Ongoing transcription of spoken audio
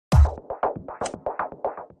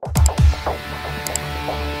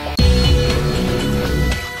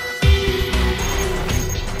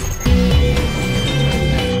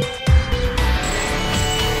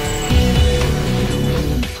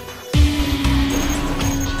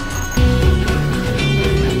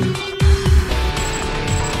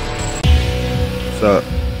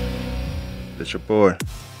It's your boy,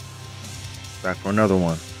 back for another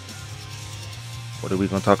one. What are we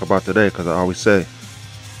going to talk about today? Because I always say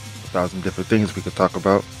 1,000 different things we could talk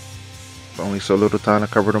about, but only so little time to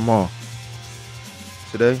cover them all.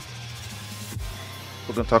 Today,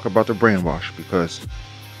 we're going to talk about the brainwash, because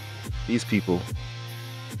these people,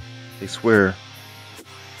 they swear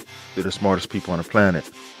they're the smartest people on the planet.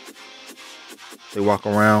 They walk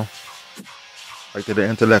around like they're the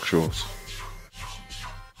intellectuals.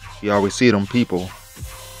 You always see them people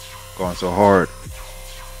going so hard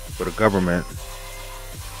for the government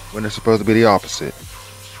when it's supposed to be the opposite.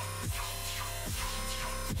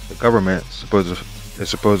 The government is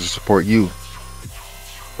supposed to support you,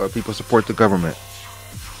 but people support the government.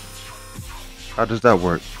 How does that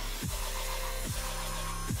work?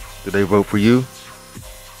 Do they vote for you,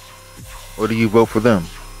 or do you vote for them?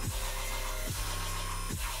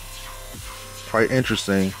 Quite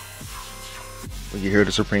interesting when you hear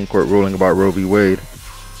the Supreme Court ruling about Roe v. Wade.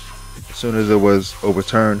 As soon as it was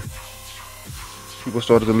overturned, people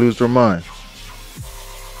started to lose their mind.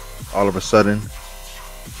 All of a sudden,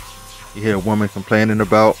 you hear a woman complaining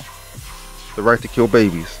about the right to kill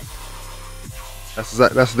babies.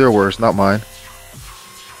 That's their words, not mine.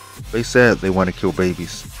 They said they want to kill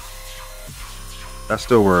babies. That's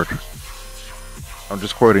their word. I'm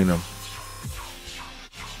just quoting them.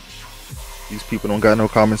 These people don't got no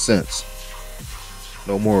common sense,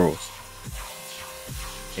 no morals.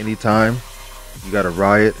 Anytime you got a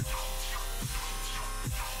riot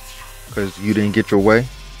because you didn't get your way,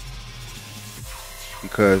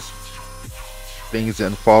 because things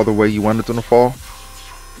didn't fall the way you wanted them to fall,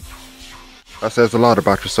 that says a lot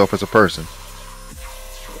about yourself as a person.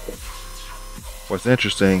 What's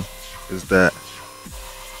interesting is that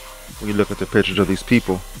when you look at the pictures of these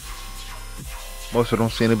people, most of them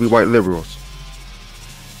seem to be white liberals.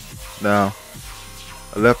 Now,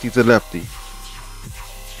 a lefty's a lefty.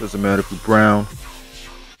 Doesn't matter if you're brown,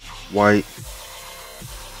 white,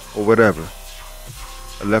 or whatever.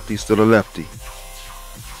 A lefty's still a lefty.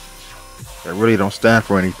 That really don't stand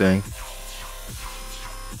for anything.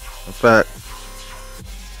 In fact,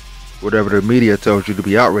 whatever the media tells you to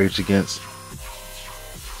be outraged against,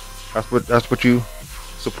 that's what you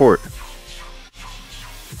support.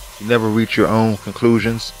 You never reach your own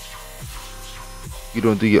conclusions. You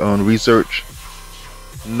don't do your own research.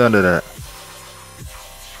 None of that.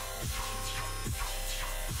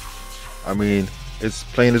 I mean, it's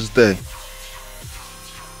plain as day.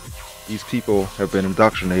 These people have been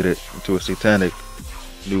indoctrinated into a satanic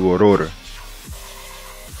New World Order.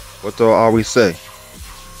 What do I always say?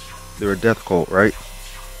 They're a death cult, right?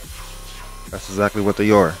 That's exactly what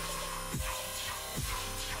they are.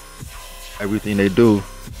 Everything they do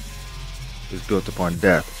is built upon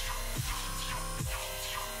death.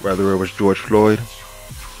 Whether it was George Floyd,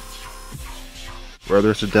 whether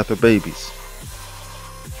it's the death of babies,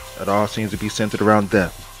 it all seems to be centered around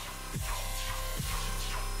death.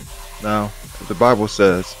 Now, if the Bible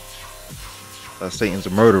says that Satan's a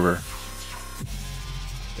murderer,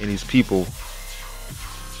 and these people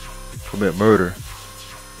commit murder,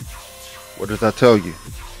 what does that tell you?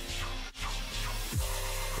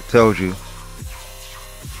 It tells you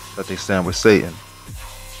that they stand with Satan.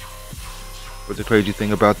 But the crazy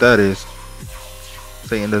thing about that is,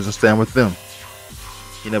 Satan doesn't stand with them.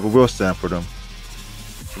 He never will stand for them.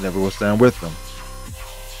 He never will stand with them.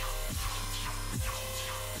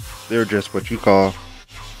 They're just what you call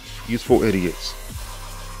useful idiots.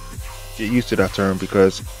 Get used to that term,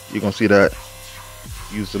 because you're going to see that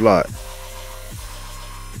used a lot.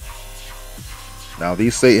 Now,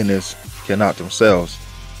 these Satanists cannot themselves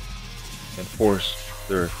enforce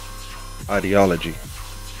their ideology.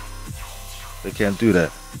 They can't do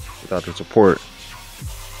that without the support.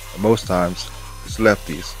 And most times, it's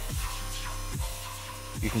lefties.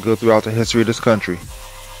 You can go throughout the history of this country.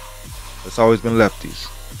 It's always been lefties.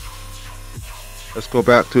 Let's go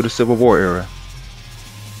back to the Civil War era.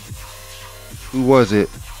 Who was it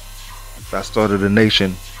that started a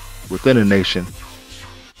nation within a nation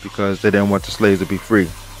because they didn't want the slaves to be free?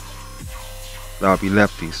 That would be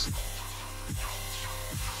lefties.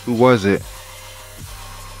 Who was it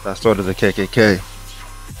that started the KKK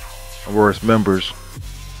and were its members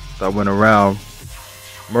that went around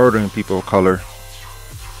murdering people of color,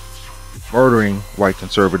 murdering white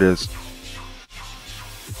conservatives?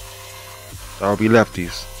 That would be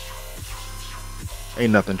lefties.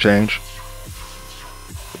 Ain't nothing changed.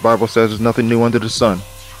 The Bible says there's nothing new under the sun.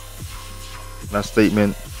 And that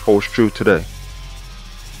statement holds true today.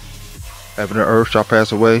 Heaven and earth shall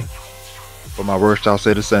pass away, but my words shall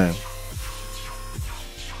say the same.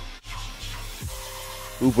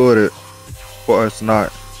 Who voted for us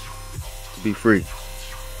not to to be free.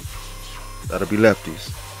 That'll be lefties.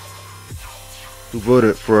 Who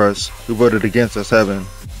voted for us, who voted against us having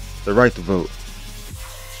the right to vote.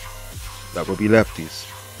 That will be lefties.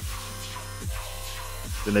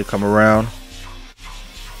 Then they come around.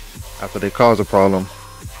 After they cause a problem,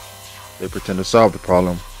 they pretend to solve the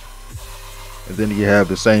problem. And then you have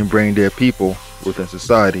the same brain dead people within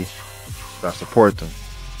society that support them.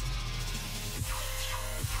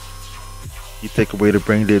 You take away the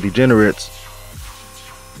brain dead degenerates,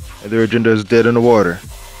 and their agenda is dead in the water.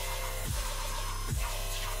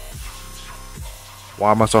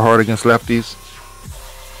 Why am I so hard against lefties?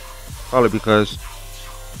 Probably because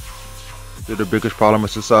they're the biggest problem in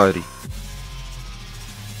society.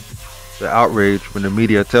 They're outraged when the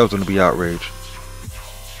media tells them to be outraged.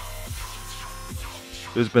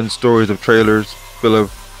 There's been stories of trailers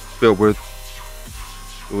filled with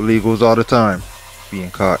illegals all the time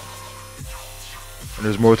being caught. And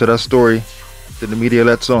there's more to that story than the media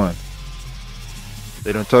lets on.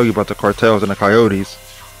 They don't tell you about the cartels and the coyotes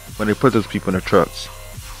when they put those people in the trucks.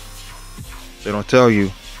 They don't tell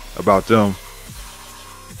you about them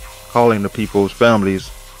calling the people's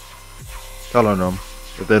families, telling them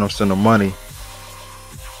if they don't send them money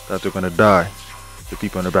that they're going to die. The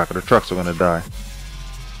people in the back of the trucks are going to die.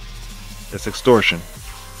 It's extortion.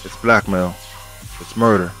 It's blackmail. It's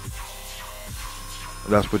murder.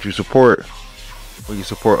 And that's what you support when you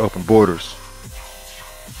support open borders.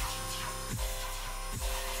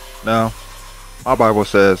 Now, my Bible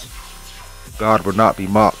says God will not be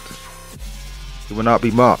mocked. He will not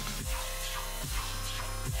be mocked.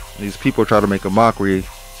 And these people try to make a mockery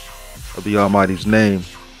of the Almighty's name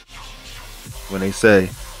when they say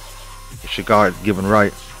it's your God-given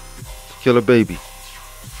right to kill a baby.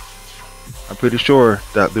 I'm pretty sure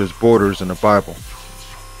that there's borders in the Bible.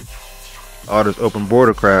 All this open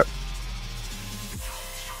border crap.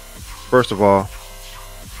 First of all,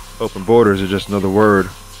 open borders is just another word,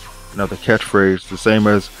 another catchphrase, the same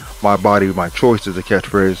as my body, my choice is a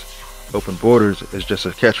catchphrase. Open borders is just a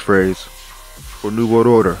catchphrase for New World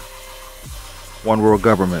Order, one world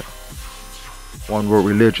government, one world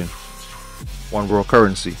religion, one world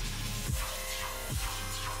currency.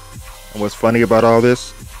 And what's funny about all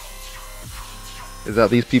this is that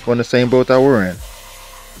these people in the same boat that we're in.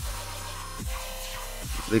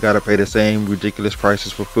 They gotta pay the same ridiculous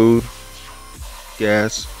prices for food,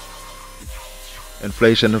 gas.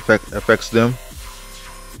 Inflation affects them,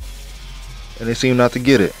 and they seem not to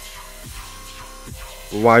get it.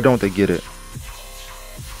 Well, why don't they get it?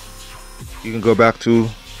 You can go back to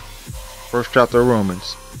first chapter of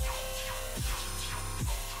Romans,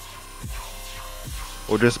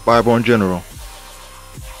 or just Bible in general.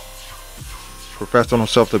 Professing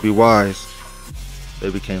themselves to be wise, they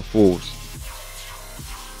became fools.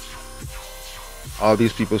 All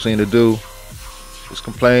these people seem to do is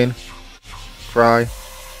complain, cry, and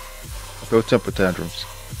throw temper tantrums.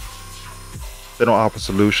 They don't offer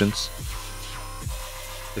solutions.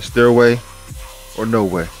 It's their way or no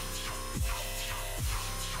way.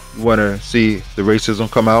 You want to see the racism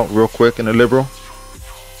come out real quick in the liberal?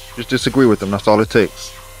 Just disagree with them, that's all it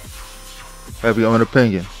takes. Have your own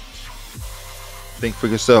opinion. Think for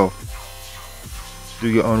yourself. Do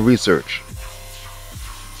your own research.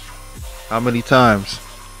 How many times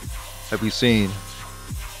have you seen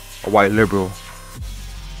a white liberal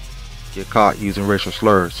get caught using racial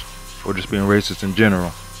slurs or just being racist in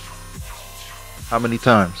general? How many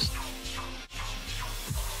times?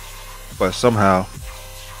 But somehow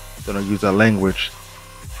they don't use that language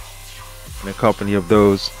in the company of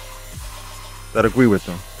those that agree with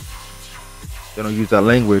them. They don't use that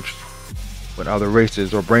language when other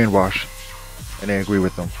races are brainwashed and they agree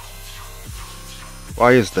with them.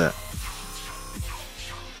 Why is that?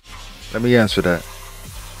 Let me answer that.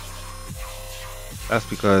 That's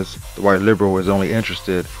because the white liberal is only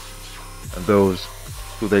interested in those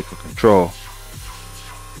who they can control.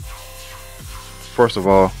 First of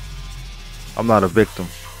all, I'm not a victim.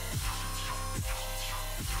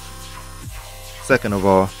 Second of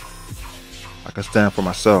all, I can stand for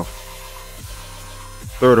myself.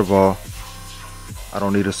 Third of all, I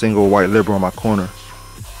don't need a single white liberal in my corner.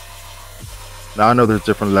 Now I know there's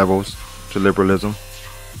different levels to liberalism,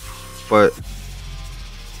 but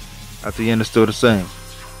at the end it's still the same.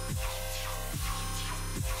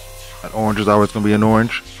 An orange is always going to be an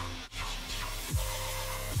orange.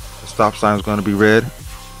 The stop sign is going to be red.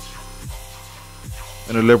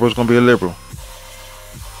 And a liberal is going to be a liberal.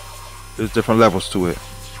 There's different levels to it.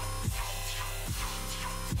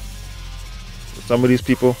 For some of these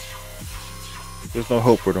people, there's no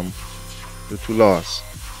hope for them. They're too lost.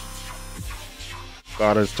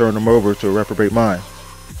 God has turned them over to a reprobate mind.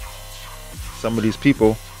 some of these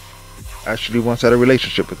people actually once had a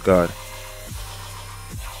relationship with God,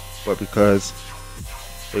 but because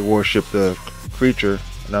they worship the creature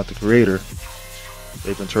and not the creator,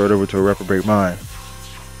 they've been turned over to a reprobate mind.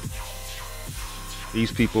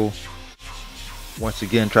 These people once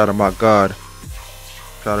again try to mock God,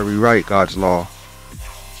 try to rewrite God's law,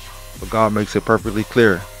 but God makes it perfectly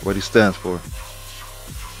clear what he stands for.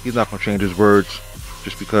 He's not going to change his words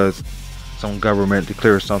just because some government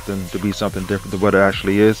declares something to be something different than what it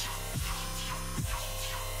actually is.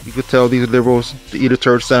 You could tell these liberals to eat a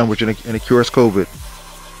turd sandwich and it cures COVID.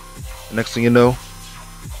 The next thing you know,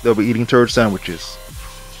 they'll be eating turd sandwiches.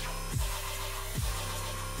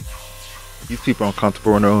 These people are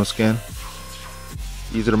uncomfortable in their own skin.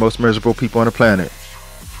 These are the most miserable people on the planet.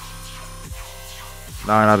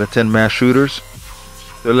 9 out of 10 mass shooters,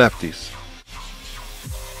 they're lefties.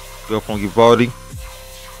 Go from Uvalde,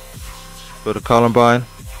 go to Columbine,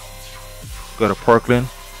 go to Parkland,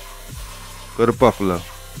 go to Buffalo,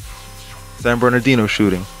 San Bernardino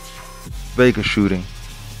shooting, Vegas shooting,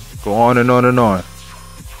 go on and on and on.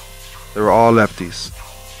 They were all lefties.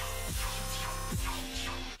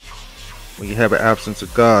 When you have an absence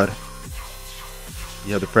of God,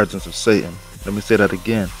 you have the presence of Satan. Let me say that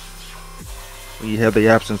again. When you have the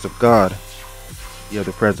absence of God, you have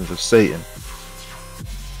the presence of Satan.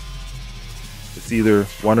 It's either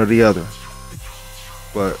one or the other.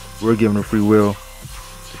 But we're given a free will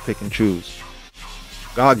to pick and choose.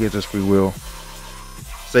 God gives us free will.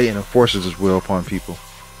 Satan enforces his will upon people.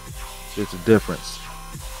 There's a difference.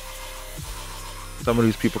 Some of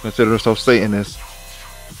these people consider themselves Satanists,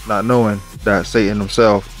 not knowing that Satan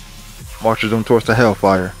himself marches them towards the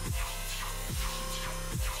hellfire.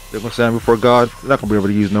 They're going to stand before God. They're not going to be able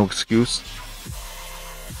to use no excuse.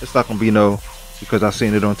 It's not going to be no, because I've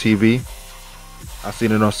seen it on TV. I've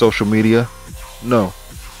seen it on social media. No.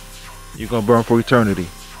 You're going to burn for eternity.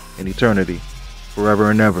 In eternity.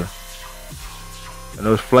 Forever and ever. And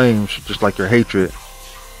those flames, just like your hatred,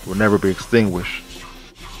 will never be extinguished.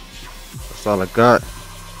 That's all I got.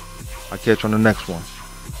 I'll catch you on the next one.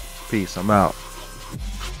 Peace. I'm out.